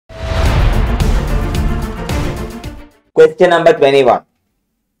Question number 21.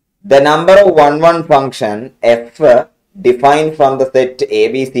 The number of 1 function f defined from the set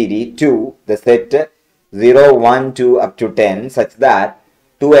ABCD to the set 0, 1, 2 up to 10 such that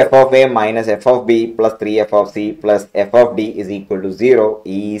 2f of a minus f of b plus 3f of c plus f of d is equal to 0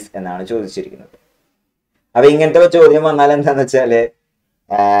 is എന്നാണ് ചോദിച്ചിരിക്കുന്നത്. അപ്പൊ ഇങ്ങനത്തെ ചോദ്യം വന്നാൽ എന്താണെന്ന് വെച്ചാല്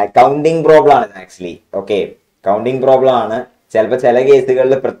counting problem ആണ് actually. Okay, counting problem ആണ്. ചിലപ്പോൾ ചില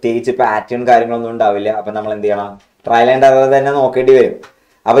കേസുകളിൽ പ്രത്യേകിച്ച് പാറ്റേൺ കാര്യങ്ങളൊന്നും ഉണ്ടാവില്ല. അപ്പൊ നമ്മൾ എന്ത് ചെയ്യണം? ട്രയൽ ആൻഡ് എറർ തന്നെ നോക്കേണ്ടി വരും.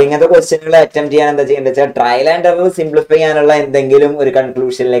 അപ്പൊ ഇങ്ങനത്തെ ക്വസ്റ്റ്യനുകൾ അറ്റംപ്റ്റ് ചെയ്യാൻ എന്താ ചെയ്യേണ്ടത് വെച്ചാൽ ട്രയൽ ആൻഡ് എറർ സിംപ്ലിഫൈ ചെയ്യാനുള്ള എന്തെങ്കിലും ഒരു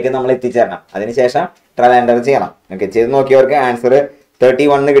കൺക്ലൂഷനിലേക്ക് നമ്മൾ എത്തിച്ചേരണം. അതിനുശേഷം ട്രയൽ ആൻഡ് എറർ ചെയ്യണം. ഓക്കെ, ചെയ്ത് നോക്കിയവർക്ക് ആൻസർ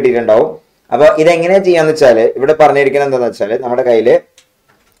 31 കിട്ടിയിട്ടുണ്ടാവും. അപ്പൊ ഇതെങ്ങനെയാ ചെയ്യാന്ന് വെച്ചാല് ഇവിടെ പറഞ്ഞിരിക്കുന്നത് എന്താന്ന് വെച്ചാല് നമ്മുടെ കയ്യില്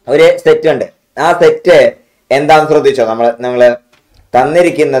ഒരു സെറ്റ് ഉണ്ട്. ആ സെറ്റ് എന്താന്ന് ശ്രദ്ധിച്ചോ? നമ്മള്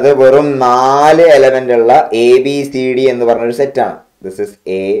തന്നിരിക്കുന്നത് വെറും 4 എലമെന്റ് ഉള്ള ABCD എന്ന് പറഞ്ഞൊരു സെറ്റാണ്. This is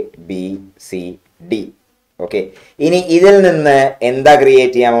ABCD. ഓക്കെ, ഇനി ഇതിൽ നിന്ന് എന്താ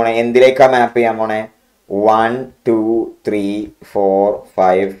ക്രിയേറ്റ് ചെയ്യാൻ പോണേ? എന്തിലേക്കാ മാപ്പ് ചെയ്യാൻ പോണേ? 1, 2, 3, 4,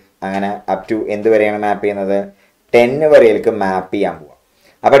 5 അങ്ങനെ അപ് ടു എന്ത് വരെയാണ് മാപ്പ് ചെയ്യുന്നത്? 10 വരെയിലേക്ക് മാപ്പ് ചെയ്യാൻ പോവാം.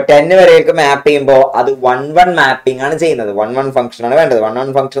 അപ്പൊ 10 വരെയിലേക്ക് മാപ്പ് ചെയ്യുമ്പോൾ അത് 1 മാപ്പിംഗ് ആണ് ചെയ്യുന്നത്. 1 ഫംഗ്ഷൻ ആണ് വേണ്ടത്.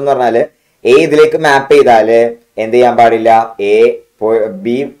 1 ഫംഗ്ഷൻ എന്ന് പറഞ്ഞാല് A ഇതിലേക്ക് മാപ്പ് ചെയ്താല് എന്ത് ചെയ്യാൻ പാടില്ല? B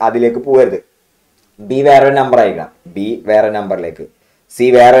അതിലേക്ക് പോകരുത്. B വേറൊരു നമ്പർ ആയിരിക്കണം. B വേറെ നമ്പറിലേക്ക്, C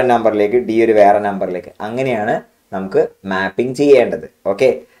വേറെ നമ്പറിലേക്ക്, D ഒരു വേറെ നമ്പറിലേക്ക്. അങ്ങനെയാണ് നമുക്ക് മാപ്പിംഗ് ചെയ്യേണ്ടത്. ഓക്കെ,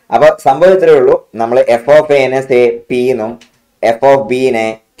 അപ്പൊ സംഭവം ഇത്രയേ ഉള്ളൂ. നമ്മൾ എഫ് ഓഫ് എനെ സേ പി എന്നും എഫ് ഓഫ് ബിനെ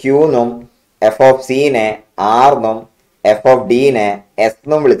ക്യൂ എന്നും എഫ് ഓഫ് സിനെ ആർ എന്നും എഫ് ഓഫ് ഡിനെ എസ്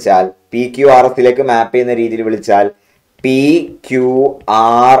എന്നും വിളിച്ചാൽ പി ക്യു ആർ എസിലേക്ക് മാപ്പ് ചെയ്യുന്ന രീതിയിൽ വിളിച്ചാൽ P Q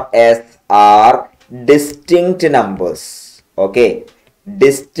R S R distinct numbers. Okay,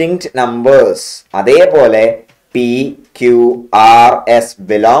 distinct numbers. അതേപോലെ P, Q, R, S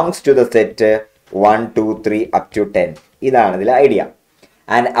belongs to the set 1, 2, 3 up to 10. ഇതാണ് ഇതിലെ idea.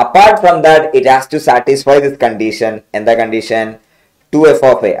 And apart from that, it has to satisfy this condition. എന്താ condition? 2f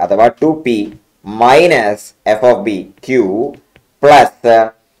of a അഥവാ 2p minus f of b q plus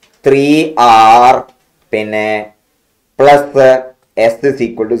 3r പിന്നെ plus s is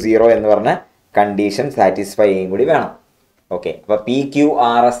equal to 0 എന്ന് പറഞ്ഞ condition satisfy ചെയ്യും കൂടി വേണം. ഓക്കെ, അപ്പൊ P, Q,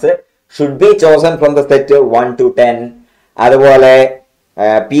 R, S should be chosen from the set 1 to 10. അതുപോലെ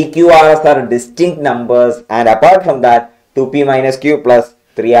P, Q, R, S are distinct numbers and apart from that 2p minus q plus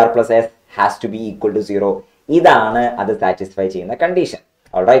 3r plus s has to be equal to 0. ഇതാണ് അത് satisfy ചെയ്യുന്ന condition.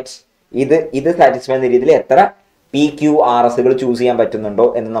 Alright, ഇത് satisfy ചെയ്യുന്ന രീതിയിൽ എത്ര P, Q, R, S choose ചെയ്യാൻ പറ്റുന്നുണ്ടോ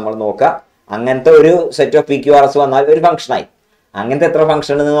എന്ന് നമ്മൾ നോക്കുക. അങ്ങനത്തെ ഒരു set of P, Q, R, S വന്നാൽ ഒരു ഫംഗ്ഷനായി. അങ്ങനത്തെ എത്ര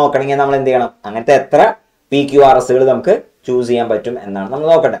ഫംഗ്ഷൻ എന്ന് നോക്കണമെങ്കിൽ നമ്മൾ എന്ത് ചെയ്യണം? അങ്ങനത്തെ എത്ര P, Q, R, S നമുക്ക് ചൂസ് ചെയ്യാൻ പറ്റും എന്നാണ് നമ്മൾ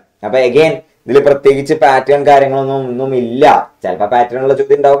നോക്കേണ്ടത്. അപ്പൊ അഗൈൻ ഇതിൽ പ്രത്യേകിച്ച് പാറ്റേൺ കാര്യങ്ങളൊന്നും ഇല്ല. ചിലപ്പോൾ പാറ്റേണുള്ള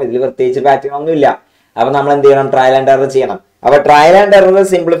ചോദ്യം ഉണ്ടാവും. ഇതിൽ പ്രത്യേകിച്ച് പാറ്റേൺ ഒന്നും ഇല്ല. അപ്പൊ നമ്മൾ എന്ത് ചെയ്യണം? ട്രയൽ ആൻഡ് എറർ ചെയ്യണം. അപ്പൊ ട്രയൽ ആൻഡ് എറർ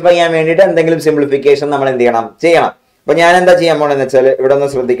സിംപ്ലിഫൈ ചെയ്യാൻ വേണ്ടിയിട്ട് എന്തെങ്കിലും സിംപ്ലിഫിക്കേഷൻ നമ്മൾ എന്ത് ചെയ്യണം. അപ്പൊ ഞാൻ എന്താ ചെയ്യാൻ പോണെന്ന് വെച്ചാൽ ഇവിടെ ഒന്ന്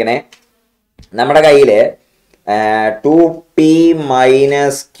ശ്രദ്ധിക്കണേ. നമ്മുടെ കയ്യില് 2p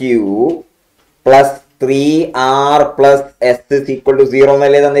minus Q plus 3r plus S is equal to 0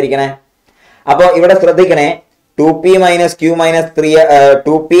 എന്നല്ലേ തന്നിരിക്കണേ. അപ്പൊ ഇവിടെ ശ്രദ്ധിക്കണേ, 2p minus q minus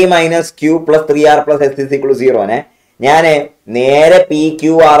 2p minus q plus 3r plus s is equal to 0 ഞാൻ നേരെ P, Q,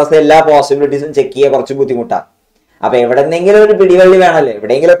 R, S എല്ലാ പോസിബിലിറ്റീസും ചെക്ക് ചെയ്യാൻ കുറച്ച് ബുദ്ധിമുട്ടാണ്. അപ്പൊ എവിടെന്നെങ്കിലും ഒരു പിടിവള്ളി വേണമല്ലോ,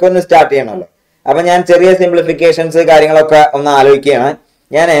 എവിടെയെങ്കിലൊക്കെ ഒന്ന് സ്റ്റാർട്ട് ചെയ്യണമല്ലോ. അപ്പൊ ഞാൻ ചെറിയ സിംപ്ലിഫിക്കേഷൻസ് കാര്യങ്ങളൊക്കെ ഒന്ന് ആലോചിക്കുകയാണ്.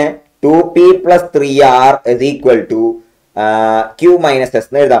 ഞാൻ 2p plus 3r is equal to q minus s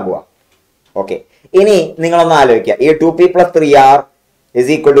എന്ന് എഴുതാൻ പോവാം. ഓക്കെ, ഇനി നിങ്ങളൊന്ന് ആലോചിക്കുക. ഈ 2p plus 3r is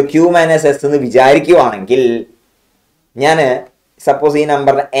equal to q minus s എന്ന് വിചാരിക്കുവാണെങ്കിൽ ഞാൻ സപ്പോസ് ഈ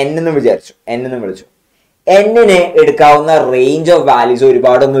നമ്പറിനെ n എന്ന് വിചാരിച്ചു, n എന്ന് വിളിച്ചു. n-ന് എടുക്കാവുന്ന റേഞ്ച് ഓഫ് വാല്യൂസ്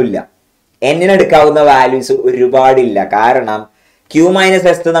ഒരുപാടൊന്നുമില്ല. n-ന് എടുക്കാവുന്ന വാല്യൂസ് ഒരുപാടില്ല. കാരണം q മൈനസ്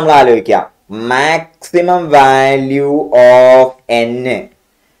എസ് നമ്മൾ ആലോചിക്കുക, മാക്സിമം വാല്യൂ ഓഫ് n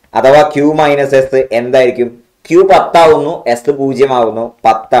അഥവാ q മൈനസ് എസ് എന്തായിരിക്കും? q 10 ആവുന്നു, s 0 ആവുന്നു,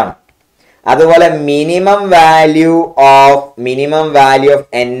 10 ആണ്. അതുപോലെ മിനിമം വാല്യൂ ഓഫ്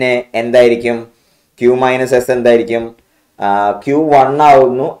n എന്തായിരിക്കും? q മൈനസ് എസ് എന്തായിരിക്കും? q 1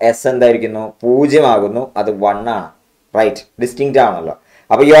 ആവുന്നു, s എന്തായിരിക്കുന്നു? 0 ആകുന്നു, അത് 1 ആണ്. റൈറ്റ്, ഡിസ്റ്റിങ്ക്റ്റ് ആണല്ലോ.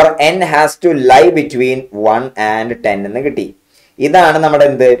 അപ്പൊ your n has to lie between 1 and 10 എന്ന് കിട്ടി. ഇതാണ് നമ്മുടെ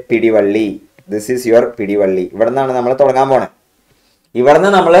എന്ത്? പിടിവള്ളി. This is your പിടിവള്ളി. ഇവിടെ നിന്നാണ് നമ്മൾ തുടങ്ങാൻ പോണേ. ഇവിടെ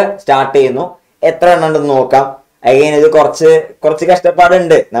നിന്ന് നമ്മൾ സ്റ്റാർട്ട് ചെയ്യുന്നു. എത്ര എണ്ണം ഉണ്ടെന്ന് നോക്കാം. അഗൈൻ ഇത് കുറച്ച്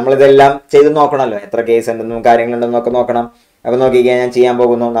കഷ്ടപ്പാടുണ്ട്. നമ്മളിതെല്ലാം ചെയ്ത് നോക്കണമല്ലോ. എത്ര കേസ് ഉണ്ടെന്നും കാര്യങ്ങളുണ്ടെന്നും ഒക്കെ നോക്കണം. അപ്പൊ നോക്കിക്കാൻ ഞാൻ ചെയ്യാൻ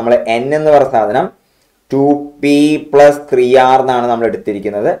പോകുന്നു. നമ്മൾ n എന്ന് പറഞ്ഞ സാധനം 2p plus 3r എന്നാണ് നമ്മൾ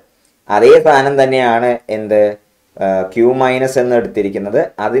എടുത്തിരിക്കുന്നത്. അതേ സാധനം തന്നെയാണ് എന്ത്? q മൈനസ് എന്ന് എടുത്തിരിക്കുന്നത്.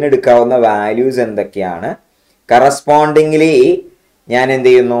 അതിനെടുക്കാവുന്ന വാല്യൂസ് എന്തൊക്കെയാണ്? കറസ്പോണ്ടിംഗ്ലി ഞാൻ എന്ത്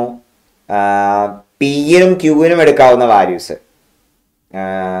ചെയ്യുന്നു, പിയിനും ക്യൂവിനും എടുക്കാവുന്ന വാല്യൂസ്,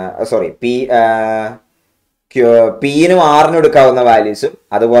 സോറി പിയിനും ആറിനും എടുക്കാവുന്ന വാല്യൂസും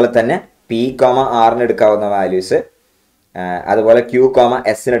അതുപോലെ തന്നെ പി കോമ ആറിന് എടുക്കാവുന്ന വാല്യൂസ്, അതുപോലെ ക്യൂ കോമ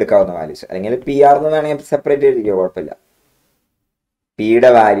എസിന് എടുക്കാവുന്ന വാല്യൂസ്, അല്ലെങ്കിൽ പി ആർ എന്ന് വേണമെങ്കിൽ സെപ്പറേറ്റ് ചെയ്തിരിക്കുക, കുഴപ്പമില്ല. പിയുടെ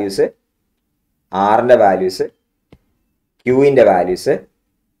വാല്യൂസ്, ആറിന്റെ വാല്യൂസ്, ക്യൂവിന്റെ വാല്യൂസ്,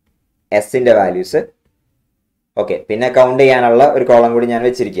 എസിന്റെ വാല്യൂസ്. ഓക്കെ, പിന്നെ കൗണ്ട് ചെയ്യാനുള്ള ഒരു കോളം കൂടി ഞാൻ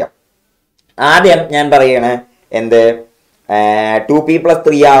വെച്ചിരിക്കാം. ആദ്യം ഞാൻ പറയണേ എന്ത്, 2p +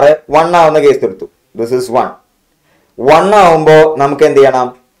 3r 1 ആവുന്ന കേസ് എടുത്തു. ദിസ് ഇസ് 1 ആവുമ്പോൾ നമുക്ക് എന്ത് ചെയ്യണം,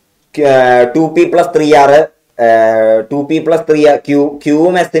 2p + 3r 2p + 3r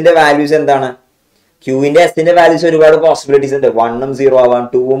ക്യൂവും എസിന്റെ വാല്യൂസ് എന്താണ്, ക്യൂവിന്റെ എസിന്റെ വാല്യൂസ് ഒരുപാട് പോസിബിലിറ്റീസ് ഉണ്ട്. 1ഉം 0 ആവാം,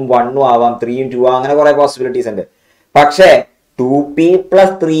 2ഉം 1ഉം ആവാം, 3ഉം 2 ആവാം, അങ്ങനെ കുറെ പോസിബിലിറ്റീസ് ഉണ്ട്. പക്ഷേ 2p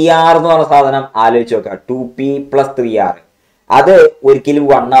 + 3r എന്ന് പറഞ്ഞ സാധനം ആലോചിച്ച് നോക്കുക. 2p + 3r അത് ഒരിക്കലും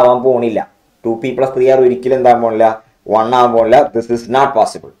 1 ആവാൻ പോണില്ല. 2p + 3r ഒരിക്കലും എന്താ പോണില്ല, 1 ആവാൻ പോണില്ല. This is not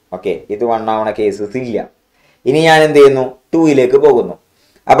possible. Okay, ഇത് 1 ആവണ കേസസ് ഇല്ല. ഇനി ഞാൻ എന്ത് ചെയ്യുന്നു, 2ലേക്ക് പോകുന്നു.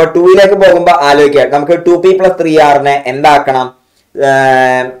 അപ്പൊ 2ലേക്ക് പോകുമ്പോൾ ആലോചിക്കുക, നമുക്ക് 2p + 3rനെ എന്താക്കണം,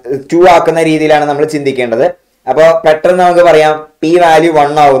 2 ആക്കുന്ന രീതിയിലാണ് നമ്മൾ ചിന്തിക്കേണ്ടത്. അപ്പോൾ പെട്ടെന്ന് നമുക്ക് പറയാം, പി വാല്യൂ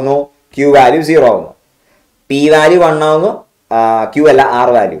 1 ആവുന്നു, ക്യൂ വാല്യൂ 0 ആവുന്നു. പി വാല്യൂ 1 ആവുന്നു, ക്യൂ അല്ല ആർ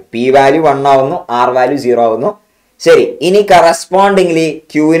വാല്യൂ, പി വാല്യൂ 1 ആവുന്നു, ആർ വാല്യൂ 0 ആവുന്നു. ശരി, ഇനി കറസ്പോണ്ടിംഗ്ലി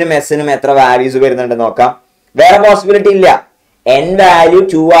ക്യൂവിനും എസിനും എത്ര വാല്യൂസ് വരുന്നുണ്ട് നോക്കാം. വേറെ പോസിബിലിറ്റി ഇല്ല. എൻ വാല്യൂ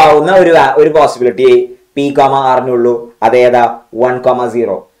 2 ആവുന്ന ഒരു പോസിബിലിറ്റി പി കോമ ആറിനുള്ളൂ. അതേതാ, 1,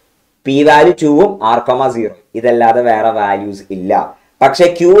 0. പി വാല്യൂ 2ഉം ആർ 0, ഇതല്ലാതെ വേറെ വാല്യൂസ് ഇല്ല. പക്ഷെ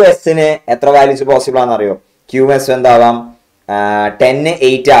ക്യൂ എസിന് എത്ര വാല്യൂസ് പോസിബിൾ ആണെന്ന് അറിയോ? ക്യൂ എസ് എന്താവാം, 10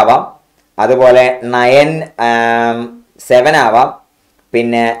 8 ആവാം, അതുപോലെ 9 7 ആവാം,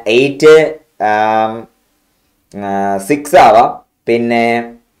 പിന്നെ 8 6 ആവാം, പിന്നെ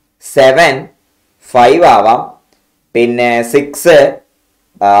 7 5 ആവാം, പിന്നെ 6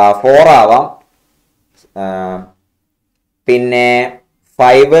 4 ആവാം, പിന്നെ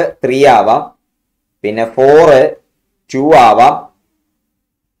 5 3 ആവാം, പിന്നെ 4 2 ആവാം,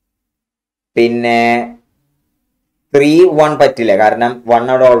 പിന്നെ 3 1 പറ്റില്ല, കാരണം 1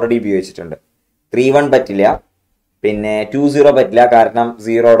 അവിടെ ഓൾറെഡി ഉപയോഗിച്ചിട്ടുണ്ട്. 3 1 പറ്റില്ല, പിന്നെ 2 0 പറ്റില്ല, കാരണം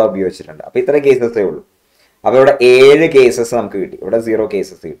 0 അവിടെ ഉപയോഗിച്ചിട്ടുണ്ട്. അപ്പൊ ഇത്ര കേസസേ ഉള്ളൂ. അപ്പൊ ഇവിടെ 7 കേസസ് നമുക്ക് കിട്ടി. ഇവിടെ 0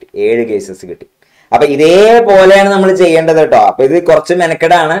 കേസസ് കിട്ടി, 7 കേസസ് കിട്ടി. അപ്പൊ ഇതേപോലെയാണ് നമ്മൾ ചെയ്യേണ്ടത് കേട്ടോ. അപ്പൊ ഇത് കുറച്ച്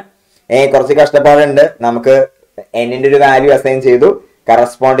മെനക്കെടാണ്, കുറച്ച് കഷ്ടപ്പാടുണ്ട്. നമുക്ക് എന്നിന്റെ ഒരു വാല്യൂ അസൈൻ ചെയ്തു,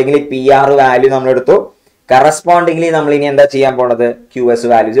 കറസ്പോണ്ടിംഗ്ലി പി ആർ വാല്യൂ നമ്മൾ എടുത്തു, കറസ്പോണ്ടിംഗ്ലി നമ്മൾ ഇനി എന്താ ചെയ്യാൻ പോണത്, ക്യൂ എസ്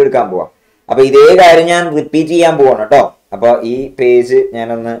വാല്യൂസ് എടുക്കാൻ പോവാം. അപ്പൊ ഇതേ കാര്യം ഞാൻ റിപ്പീറ്റ് ചെയ്യാൻ പോവാണ് കേട്ടോ. അപ്പൊ ഈ പേജ്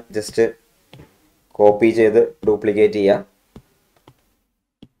ഞാനൊന്ന് ജസ്റ്റ് കോപ്പി ചെയ്ത് ഡ്യൂപ്ലിക്കേറ്റ് ചെയ്യാം.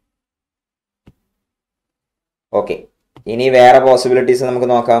 ഓക്കെ, ഇനി വേറെ പോസിബിലിറ്റീസ് നമുക്ക്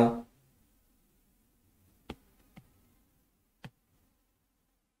നോക്കാം.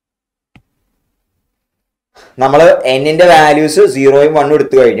 നമ്മൾ എന്നിന്റെ വാല്യൂസ് 0ഉം 1ഉം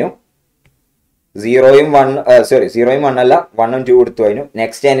എടുത്തു കഴിഞ്ഞു. 0ഉം 1 അല്ല, 1ഉം 2 എടുത്തു കഴിഞ്ഞു.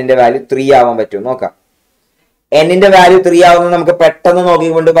 നെക്സ്റ്റ് എന്നിന്റെ വാല്യൂ 3 ആവാൻ പറ്റും നോക്കാം. എന്നിന്റെ വാല്യൂ 3 ആവുന്നത് നമുക്ക് പെട്ടെന്ന്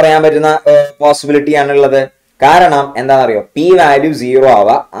നോക്കിക്കൊണ്ട് പറയാൻ പറ്റുന്ന പോസിബിലിറ്റി ആണുള്ളത്. കാരണം എന്താണെന്നറിയോ, പി വാല്യൂ 0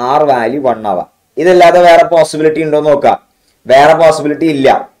 ആവാം, ആർ വാല്യൂ 1 ആവാം. ഇതല്ലാതെ വേറെ പോസിബിലിറ്റി ഉണ്ടോ നോക്കാം. വേറെ പോസിബിലിറ്റി ഇല്ല.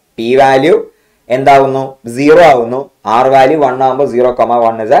 പി വാല്യൂ എന്താവുന്നു, 0 ആവുന്നു, ആർ വാല്യൂ 1 ആവുമ്പോൾ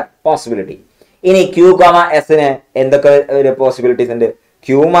 0,1 ഇസ് എ പോസിബിലിറ്റി. ഇനി ക്യൂ കോമ എസിന് എന്തൊക്കെ ഒരു പോസിബിലിറ്റീസ് ഉണ്ട്.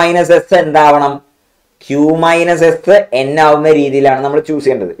 Q minus S എന്താവണം, Q minus S N ആവുന്ന രീതിയിലാണ് നമ്മൾ ചൂസ്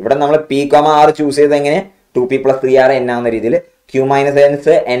ചെയ്യേണ്ടത്. ഇവിടെ നമ്മൾ പി കോമ ആർ ചൂസ് ചെയ്ത് എങ്ങനെ, 2p + 3r n ആവുന്ന രീതിയിൽ, ക്യൂ മൈനസ്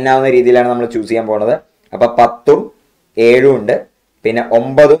എസ് n ആവുന്ന രീതിയിലാണ് നമ്മൾ ചൂസ് ചെയ്യാൻ പോകുന്നത്. അപ്പൊ 10ഉം 7ഉം ഉണ്ട്, പിന്നെ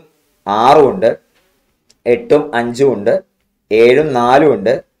 9ഉം 6ഉം ഉണ്ട്, 8ഉം 5ഉം ഉണ്ട്, 7ഉം 4ഉം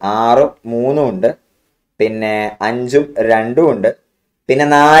ഉണ്ട്, 6ഉം 3ഉം ഉണ്ട്, പിന്നെ 5ഉം 2ഉം ഉണ്ട്, പിന്നെ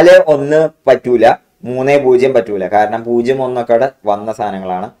 4 1 പറ്റൂല, 3 0 പറ്റൂല, കാരണം 0 1 ഒക്കെ അവിടെ വന്ന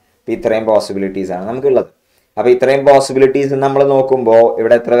സാധനങ്ങളാണ്. അപ്പൊ ഇത്രയും പോസിബിലിറ്റീസ് ആണ് നമുക്കുള്ളത്. അപ്പൊ ഇത്രയും പോസിബിലിറ്റീസ് നമ്മൾ നോക്കുമ്പോൾ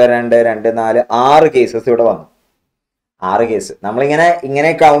ഇവിടെ എത്ര വരാണ്ട്, 2 4 6 കേസസ് ഇവിടെ വന്നു. 6 കേസ്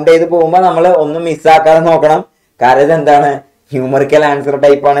നമ്മളിങ്ങനെ കൗണ്ട് ചെയ്ത് പോകുമ്പോൾ നമ്മൾ ഒന്നും മിസ്സാക്കാതെ നോക്കണം. കാരണം ഇതെന്താണ്, ന്യൂമറിക്കൽ ആൻസർ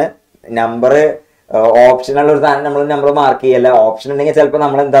ടൈപ്പ് ആണ്. നമ്പർ ഓപ്ഷനുള്ള ഒരു സാധനം നമ്മൾ നമ്പർ മാർക്ക് ചെയ്യല്ല. ഓപ്ഷൻ ഉണ്ടെങ്കിൽ ചിലപ്പോൾ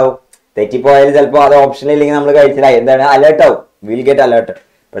നമ്മൾ എന്താവും, തെറ്റിപ്പോയാലും ചിലപ്പോൾ അത് ഓപ്ഷൻ ഇല്ലെങ്കിൽ നമ്മൾ കഴിച്ചില്ല, എന്താണ് അലേർട്ട് ആവും, വിൽ ഗെറ്റ് അലേർട്ട്.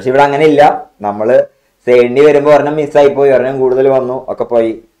 പക്ഷെ ഇവിടെ അങ്ങനെ ഇല്ല. നമ്മള് എണ്ണി വരുമ്പോൾ ഒരെണ്ണം മിസ്സായി പോയി, ഒരെണ്ണം കൂടുതൽ വന്നു, ഒക്കെ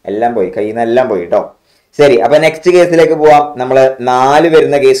പോയി, എല്ലാം പോയി, കയ്യിൽ നിന്ന് എല്ലാം പോയി കേട്ടോ. ശരി, അപ്പൊ നെക്സ്റ്റ് കേസിലേക്ക് പോവാം. നമ്മള് 4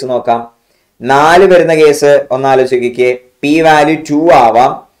 വരുന്ന കേസ് നോക്കാം. 4 വരുന്ന കേസ് ഒന്ന് ആലോചിക്കേ. പി വാല്യൂ 2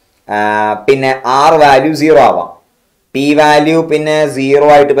 ആവാം, പിന്നെ ആർ വാല്യൂ 0 ആവാം. പി വാല്യൂ പിന്നെ 0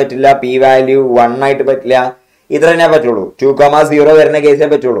 ആയിട്ട് പറ്റില്ല, പി വാല്യൂ 1 ആയിട്ട് പറ്റില്ല. ഇത്ര തന്നെ പറ്റുള്ളൂ. 2,0 വരുന്ന കേസേ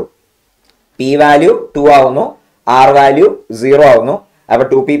പറ്റുള്ളൂ. പി വാല്യൂ 2 ആവുന്നു, ആർ വാല്യൂ 0 ആവുന്നു. അപ്പൊ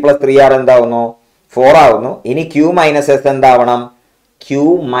 2p + 3r എന്താവുന്നു? 4 ആവുന്നു. ഇനി q - s എന്താവണം? q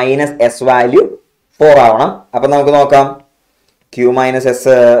 - s value 4 ആവണം. അപ്പൊ നമുക്ക് നോക്കാം. q - s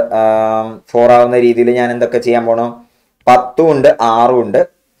 4 ആവുന്ന രീതിയിൽ ഞാൻ എന്തൊക്കെ ചെയ്യാൻ പോണു? 10 ഉണ്ട്, 6 ഉണ്ട്,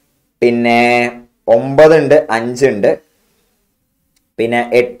 പിന്നെ 9 ഉണ്ട്, 5 ഉണ്ട്, പിന്നെ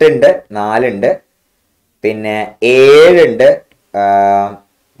 8 ഉണ്ട്, 4 ഉണ്ട്, പിന്നെ 7 ഉണ്ട്,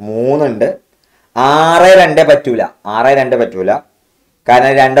 3 ഉണ്ട്. 6, 2 പറ്റൂല. 6, 2 പറ്റൂല,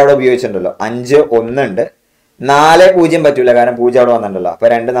 കാരണം 2 അവിടെ ഉപയോഗിച്ചിട്ടുണ്ടല്ലോ. 5, 1 ഉണ്ട്. 4, 0 പറ്റൂല, കാരണം 0 അവിടെ വന്നിട്ടുണ്ടല്ലോ. അപ്പൊ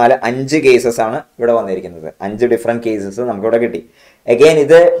 2, 4, 5 കേസസ് ആണ് ഇവിടെ വന്നിരിക്കുന്നത്. 5 ഡിഫറെന്റ് കേസസ് നമുക്ക് ഇവിടെ കിട്ടി. അഗൈൻ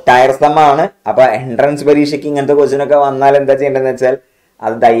ഇത് ടയർസം ആണ്. അപ്പൊ എൻട്രൻസ് പരീക്ഷയ്ക്ക് ഇങ്ങനത്തെ ക്വസ്റ്റ്യൻ ഒക്കെ വന്നാൽ എന്താ ചെയ്യേണ്ടതെന്ന് വെച്ചാൽ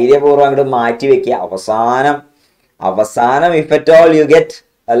അത് ധൈര്യപൂർവ്വം അങ്ങോട്ട് മാറ്റി വെക്കുക. അവസാനം if at all you get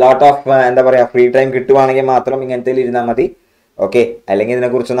lot of എന്താ പറയാ ഫ്രീ ടൈം കിട്ടുവാണെങ്കിൽ മാത്രം ഇങ്ങനത്തെ ഇരുന്നാൽ മതി. ഓക്കെ, അല്ലെങ്കിൽ ഇതിനെ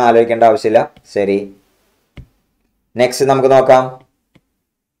കുറിച്ചൊന്നും ആലോചിക്കേണ്ട ആവശ്യമില്ല. ശരി, നെക്സ്റ്റ് നമുക്ക് നോക്കാം.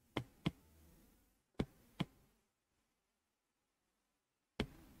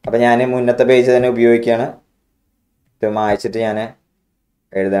 അപ്പൊ ഞാൻ മുന്നത്തെ പേജ് തന്നെ ഉപയോഗിക്കുകയാണ്. ഇത് മായ്ച്ചിട്ട് ഞാൻ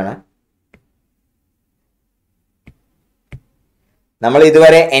എഴുതാണ്. നമ്മൾ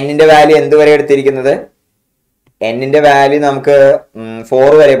ഇതുവരെ എന്നിന്റെ വാല്യൂ എന്തുവരെ എടുത്തിരിക്കുന്നത്? എന്നിന്റെ വാല്യൂ നമുക്ക്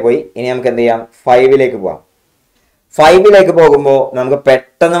 4 വരെ പോയി. ഇനി നമുക്ക് എന്ത് ചെയ്യാം? 5ലേക്ക് പോവാം. 5ലേക്ക് പോകുമ്പോൾ നമുക്ക്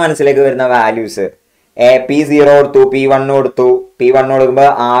പെട്ടെന്ന് മനസ്സിലേക്ക് വരുന്ന വാല്യൂസ് P0 കൊടുത്തു, P1 കൊടുത്തു. P1 കൊടുക്കുമ്പോൾ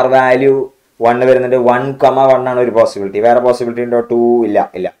R വാല്യൂ 1 വരുന്നുണ്ട്. 1,1 ആണ് ഒരു പോസിബിലിറ്റി. വേറെ പോസിബിലിറ്റി ഉണ്ടോ? 2 ഇല്ല.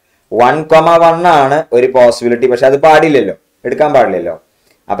 1,1 ആണ് ഒരു പോസിബിലിറ്റി. പക്ഷെ അത് പാടില്ലല്ലോ, എടുക്കാൻ പാടില്ലല്ലോ.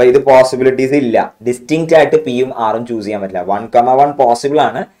 അപ്പൊ ഇത് പോസിബിലിറ്റീസ് ഇല്ല. ഡിസ്റ്റിങ്ക്റ്റ് ആയിട്ട് പിയും ആറും ചൂസ് ചെയ്യാൻ പറ്റില്ല. 1,1 പോസിബിൾ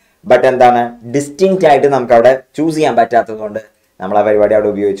ആണ്, ബട്ട് എന്താണ് ഡിസ്റ്റിങ്ക്റ്റ് ആയിട്ട് നമുക്ക് അവിടെ ചൂസ് ചെയ്യാൻ പറ്റാത്തത് കൊണ്ട് നമ്മൾ ആ പരിപാടി അവിടെ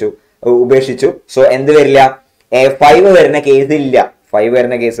ഉപേക്ഷിച്ചു. സോ എന്ത് വരില്ല? 5 വരുന്ന കേസ് ഇല്ല. 5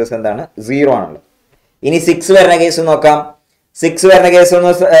 വരുന്ന കേസസ് എന്താണ്? 0 ആണല്ലോ. ഇനി 6 വരുന്ന കേസ് നോക്കാം. 6 വരുന്ന കേസ്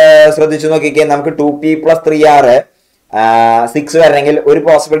ഒന്ന് ശ്രദ്ധിച്ചു നോക്കിക്കേ. നമുക്ക് 2p + 3r 6 വരണമെങ്കിൽ ഒരു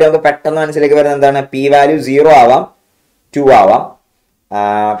പോസിബിലിറ്റി നമുക്ക് പെട്ടെന്ന് മനസ്സിലേക്ക് വരുന്നത് എന്താണ്? പി വാല്യൂ 0 ആവാം, 2 ആവാം.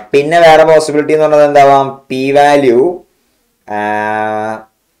 പിന്നെ വേറെ പോസിബിലിറ്റി എന്ന് പറഞ്ഞത് എന്താവാം? പി വാല്യൂ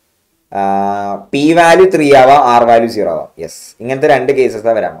 3 ആവാം, ആർ വാല്യൂ 0 ആവാം. യെസ്, ഇങ്ങനത്തെ 2 കേസസ്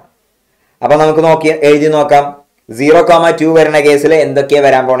വരാൻ പോകും. അപ്പൊ നമുക്ക് എഴുതി നോക്കാം. 0,2 വരുന്ന കേസിൽ എന്തൊക്കെയാ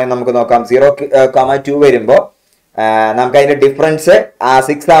വരാൻ പോണെന്ന് നമുക്ക് നോക്കാം. 0,2 വരുമ്പോ നമുക്ക് അതിന്റെ ഡിഫറൻസ്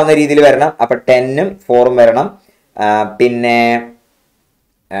 6 ആവുന്ന രീതിയിൽ വരണം. അപ്പൊ 10ഉം 4ഉം വരണം. പിന്നെ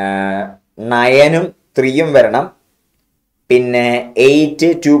 9ഉം 3ഉം വരണം. പിന്നെ 8,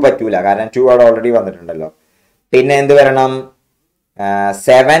 2 പറ്റൂല, കാരണം 2 അവിടെ ഓൾറെഡി വന്നിട്ടുണ്ടല്ലോ. പിന്നെ എന്ത് വരണം?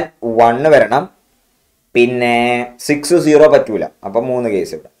 7, 1 വരണം. പിന്നെ 6, 0 പറ്റൂല. അപ്പൊ 3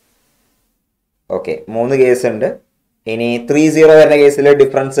 കേസ് ഇവിടെ. ഓക്കെ, 3 കേസ് ഉണ്ട്. ഇനി 3, 0 വരുന്ന കേസിൽ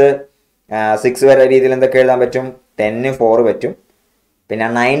ഡിഫറൻസ് 6 വരെ രീതിയിൽ എന്തൊക്കെ എഴുതാൻ പറ്റും? 10, 4 പറ്റും. പിന്നെ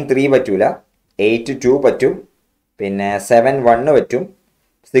 9, 3 പറ്റൂല. 8, 2 പറ്റും. പിന്നെ 7, 1 പറ്റും.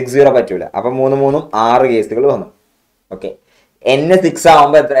 6, 0 പറ്റൂല. അപ്പൊ 3, 3ഉം 6 കേസുകൾ വന്നു. ഓക്കെ, n 6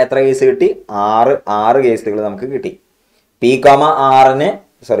 ആവുമ്പോ എത്ര കേസ് കിട്ടി? 6 കേസുകൾ നമുക്ക് കിട്ടി. പിക്ക്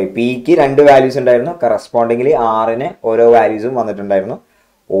 2 വാല്യൂസ് ഉണ്ടായിരുന്നു. കറസ്പോണ്ടിംഗ്ലി ആറിന് ഓരോ വാല്യൂസും വന്നിട്ടുണ്ടായിരുന്നു.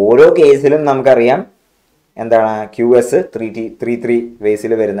 ഓരോ കേസിലും നമുക്കറിയാം എന്താണ്? QS 3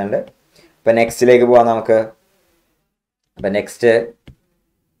 വേസിൽ വരുന്നുണ്ട്. അപ്പൊ നെക്സ്റ്റിലേക്ക് പോവാം നമുക്ക്. അപ്പൊ നെക്സ്റ്റ്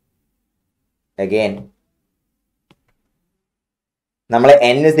അഗൈൻ നമ്മൾ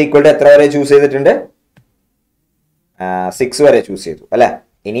n = എത്ര വരെ ചൂസ് ചെയ്തിട്ടുണ്ട്? 6 വരെ ചൂസ് ചെയ്തു അല്ലെ.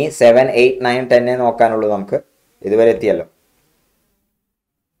 ഇനി 7, 8, 9, 10 നോക്കാനുള്ളൂ നമുക്ക്. ഇതുവരെ എത്തിയല്ലോ.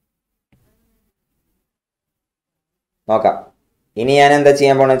 നോക്കാം. ഇനി ഞാൻ എന്താ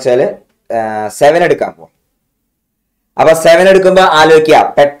ചെയ്യാൻ പോണെന്ന് വെച്ചാല് 7 എടുക്കാൻ പോകും. അപ്പൊ 7 എടുക്കുമ്പോ ആലോചിക്കുക,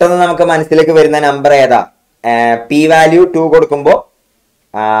 പെട്ടെന്ന് നമുക്ക് മനസ്സിലേക്ക് വരുന്ന നമ്പർ ഏതാ? പി വാല്യൂ 2 കൊടുക്കുമ്പോ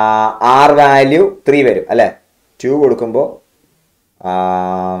ആർ വാല്യൂ 3 വരും അല്ലെ. 2 കൊടുക്കുമ്പോ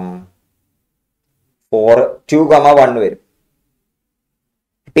 2,1 വരും.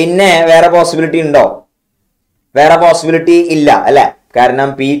 പിന്നെ വേറെ പോസിബിലിറ്റി ഉണ്ടോ? വേറെ പോസിബിലിറ്റി ഇല്ല അല്ലെ, കാരണം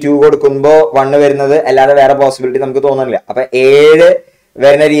P2 കൊടുക്കുമ്പോ 1 വരുന്നത് അല്ലാതെ വേറെ പോസിബിലിറ്റി നമുക്ക് തോന്നുന്നില്ല. അപ്പൊ 7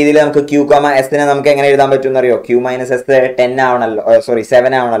 വരുന്ന രീതിയിൽ നമുക്ക് Q, S നെ നമുക്ക് എങ്ങനെ എഴുതാൻ പറ്റും എന്നറിയോ? Q - S 10 ആവണല്ലോ,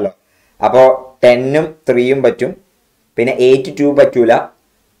 7 ആവണല്ലോ. അപ്പോ 10ഉം 3ഉം പറ്റും. പിന്നെ 8, 2 പറ്റൂല.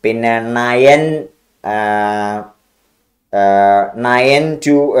 പിന്നെ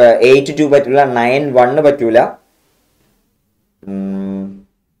 8, 2 പറ്റൂല. 9, 1 പറ്റൂല.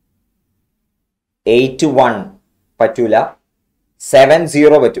 8, 1 പറ്റൂല. 7,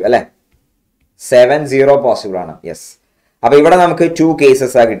 0 പറ്റൂ അല്ലെ. 7, 0 പോസിബിൾ ആണ്. യെസ്. അപ്പൊ ഇവിടെ നമുക്ക് 2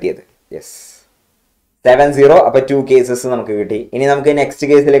 കേസസ് ആ കിട്ടിയത്. യെസ്, 7 0 അപ്പൊ 2 കേസസ് നമുക്ക് കിട്ടി. ഇനി നമുക്ക് നെക്സ്റ്റ്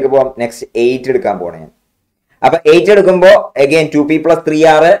കേസിലേക്ക് പോവാം. നെക്സ്റ്റ് 8 എടുക്കാൻ പോണേ. അപ്പൊ 8 എടുക്കുമ്പോൾ അഗൈൻ 2p +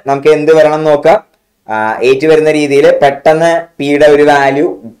 3r നമുക്ക് എന്ത് വരണം നോക്കാം. 8 വരുന്ന രീതിയിൽ പെട്ടെന്ന് പിയുടെ ഒരു വാല്യൂ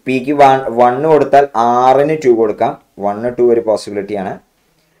പിക്ക് 1 കൊടുത്താൽ ആറിന് 2 കൊടുക്കാം. 1 2 ഒരു പോസിബിലിറ്റി ആണ്.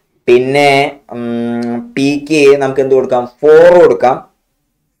 പിന്നെ പിക്ക് നമുക്ക് എന്ത് കൊടുക്കാം, 4 കൊടുക്കാം.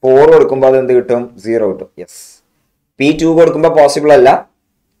 4 കൊടുക്കുമ്പോൾ അത് എന്ത് കിട്ടും, 0 കിട്ടും. യെസ്, പി 2 കൊടുക്കുമ്പോൾ പോസിബിൾ അല്ല,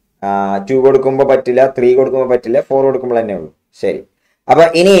 2 കൊടുക്കുമ്പോൾ പറ്റില്ല, 3 കൊടുക്കുമ്പോൾ പറ്റില്ല, 4 കൊടുക്കുമ്പോൾ തന്നെ ഉള്ളൂ. ശരി, അപ്പൊ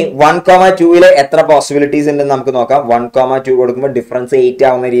ഇനി 1,2 എത്ര പോസിബിലിറ്റീസ് ഉണ്ടെന്ന് നമുക്ക് നോക്കാം. 1,2 കൊടുക്കുമ്പോൾ ഡിഫറൻസ് 8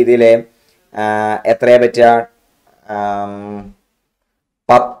 ആവുന്ന രീതിയിൽ എത്രയാ പറ്റുക,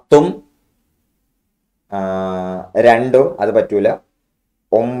 10ഉം 2ഉം അത് പറ്റൂല,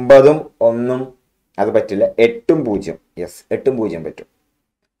 9ഉം 1ഉം അത് പറ്റില്ല, 8ഉം 0. യെസ്, 8ഉം 0 പറ്റും.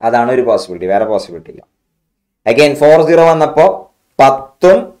 അതാണ് ഒരു പോസിബിലിറ്റി, വേറെ പോസിബിലിറ്റി ഇല്ല. അഗൈൻ 4 0 വന്നപ്പോ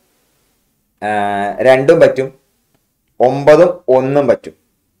 10ഉം 2ഉം പറ്റും, 9ഉം 1ഉം പറ്റും.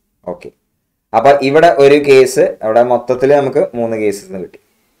 ഓക്കെ, അപ്പൊ ഇവിടെ ഒരു കേസ്, അവിടെ മൊത്തത്തിൽ നമുക്ക് 3 കേസസ് കിട്ടി.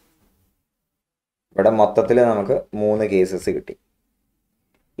 ഇവിടെ മൊത്തത്തിൽ നമുക്ക് 3 കേസസ് കിട്ടി.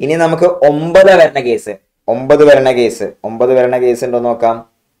 ഇനി നമുക്ക് 9 വരണ കേസ്, 9 വരണ കേസ് ഉണ്ടോ നോക്കാം.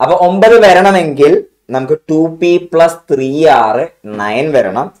 അപ്പൊ 9 വരണമെങ്കിൽ നമുക്ക് 2p + 3r 9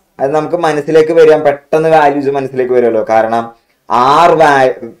 വരണം. അത് നമുക്ക് മനസ്സിലേക്ക് വരാം, പെട്ടെന്ന് വാല്യൂസ് മനസ്സിലേക്ക് വരുമല്ലോ. കാരണം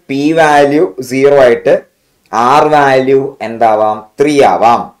പി വാല്യൂ 0 ആയിട്ട് r വാല്യൂ എന്താവാം, 3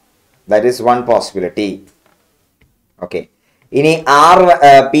 ആവാം. That is one possibility. Okay, ഇനി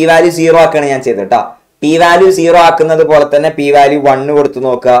പി വാല്യൂ 0 ആക്കുകയാണ് ഞാൻ ചെയ്തത് കേട്ടോ. പി വാല്യൂ 0 ആക്കുന്നത് പോലെ തന്നെ പി വാല്യൂ 1 കൊടുത്തു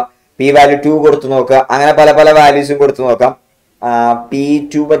നോക്കുക, പി വാല്യൂ 2 കൊടുത്തു നോക്കുക, അങ്ങനെ പല പല വാല്യൂസും കൊടുത്തു നോക്കാം.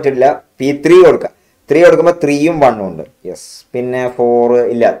 P2 പറ്റില്ല, P3 കൊടുക്കാം. 3 കൊടുക്കുമ്പോൾ 3ഉം 1ഉം ഉണ്ട്. യെസ്, പിന്നെ 4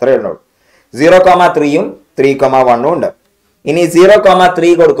 ഇല്ല, അത്രയേ ഉള്ളൂ. 0,3ഉം 3,1ഉം ഉണ്ട്. ഇനി 0,3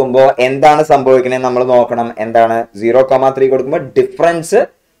 കൊടുക്കുമ്പോൾ എന്താണ് സംഭവിക്കുന്നത് നമ്മൾ നോക്കണം. എന്താണ് 0,3 കൊടുക്കുമ്പോൾ difference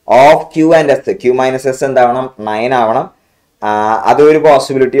of Q and S, Q - S എന്താവണം, 9 ആവണം. അതൊരു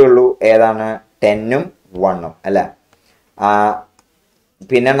പോസിബിലിറ്റി ഉള്ളൂ. ഏതാണ്, 10ഉം 1ഉം അല്ല.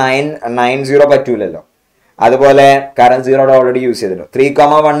 പിന്നെ 9 0 പറ്റൂലല്ലോ. അതുപോലെ കാരണം 0 ഓൾറെഡി യൂസ് ചെയ്തല്ലോ.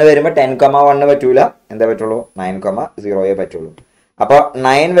 3,1 വരുമ്പോൾ 10,1 പറ്റൂല, എന്താ പറ്റുള്ളൂ, 9,0 പറ്റുള്ളൂ. അപ്പൊ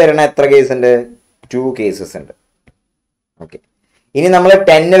 9 വരണ എത്ര കേസ് ഉണ്ട്, 2 കേസസ് ഉണ്ട്. ഓക്കെ, ഇനി നമ്മൾ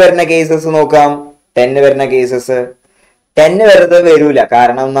 10 വരുന്ന കേസസ് നോക്കാം. 10 വരുന്ന കേസസ് 10 വരുന്നത് വരൂല.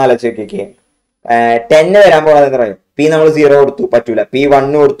 കാരണം ഒന്ന് ആലോചിക്കേ, 10 വരാൻ പോണത് എന്താ പറയും, പി നമ്മൾ 0 കൊടുത്തു പറ്റൂല, പി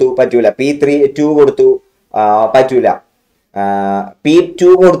 1 കൊടുത്തു പറ്റൂല, P3 2 കൊടുത്തു പറ്റൂല, P2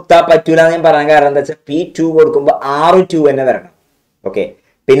 കൊടുത്താൽ പറ്റൂല എന്ന് ഞാൻ പറയാൻ കാരണം എന്താ വെച്ചാൽ P2 കൊടുക്കുമ്പോൾ 2 തന്നെ വരണം. ഓക്കെ,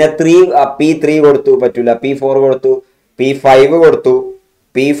 പിന്നെ P3 കൊടുത്തു പറ്റൂല, P4 കൊടുത്തു, P5 കൊടുത്തു.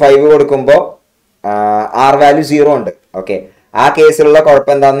 P5 കൊടുക്കുമ്പോൾ R വാല്യൂ 0 ഉണ്ട്. ഓക്കെ, ആ കേസിലുള്ള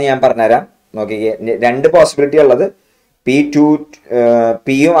കുഴപ്പം എന്താണെന്ന് ഞാൻ പറഞ്ഞുതരാം. നോക്കിക്കേ, 2 പോസിബിലിറ്റി ഉള്ളത്.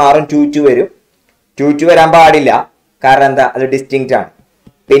 പിയും ആറും 2 വരും. 2 വരാൻ പാടില്ല, കാരണം എന്താ, അത് ഡിസ്റ്റിങ്ക്റ്റ് ആണ്.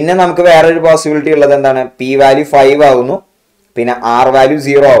 പിന്നെ നമുക്ക് വേറൊരു പോസിബിലിറ്റി ഉള്ളത് എന്താണ്, പി വാല്യൂ 5 ആവുന്നു, പിന്നെ R വാല്യൂ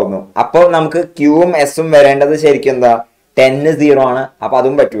 0 ആവുന്നു. അപ്പോൾ നമുക്ക് Qയും Sഉം വരേണ്ടത് ശരിക്കും എന്താ, 10 0 ആണ്. അപ്പൊ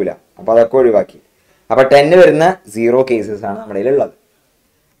അതും പറ്റൂല, അപ്പൊ അതൊക്കെ ഒഴിവാക്കി. അപ്പൊ 10 വരുന്ന 0 കേസസ് ആണ് നമ്മുടെ ഉള്ളത്.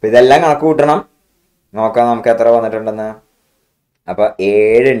 അപ്പൊ ഇതെല്ലാം കണക്ക് കൂട്ടണം. നോക്കാം നമുക്ക് എത്ര വന്നിട്ടുണ്ടെന്ന്. അപ്പൊ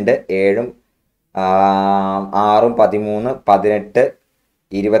 7 ഉണ്ട്, 7ഉം 6ഉം 13 18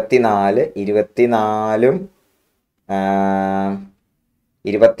 24 24ഉം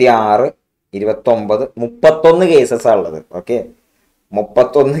 26 29 31 കേസസ് ആണ് ഉള്ളത്. ഓക്കെ,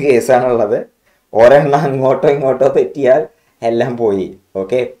 31 കേസാണ് ഉള്ളത്. ഒരെണ്ണം അങ്ങോട്ടോ ഇങ്ങോട്ടോ തെറ്റിയാൽ എല്ലാം പോയി.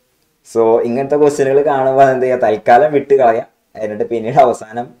 ഓക്കെ, സോ ഇങ്ങനത്തെ ക്വസ്റ്റ്യനുകൾ കാണുമ്പോൾ എന്ത് ചെയ്യുക, തൽക്കാലം വിട്ട് കളയാം, എന്നിട്ട് പിന്നീട്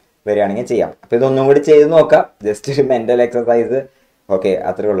അവസാനം വരികയാണെങ്കിൽ ചെയ്യാം. അപ്പൊ ഇതൊന്നും കൂടി ചെയ്ത് നോക്കാം, ജസ്റ്റ് ഒരു മെന്റൽ എക്സസൈസ്. ഓക്കെ,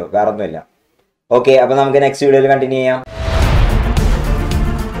 അത്രേ ഉള്ളൂ, വേറെ ഒന്നുമില്ല. ഓക്കെ, അപ്പൊ നമുക്ക് നെക്സ്റ്റ് വീഡിയോയിൽ കണ്ടിന്യൂ ചെയ്യാം.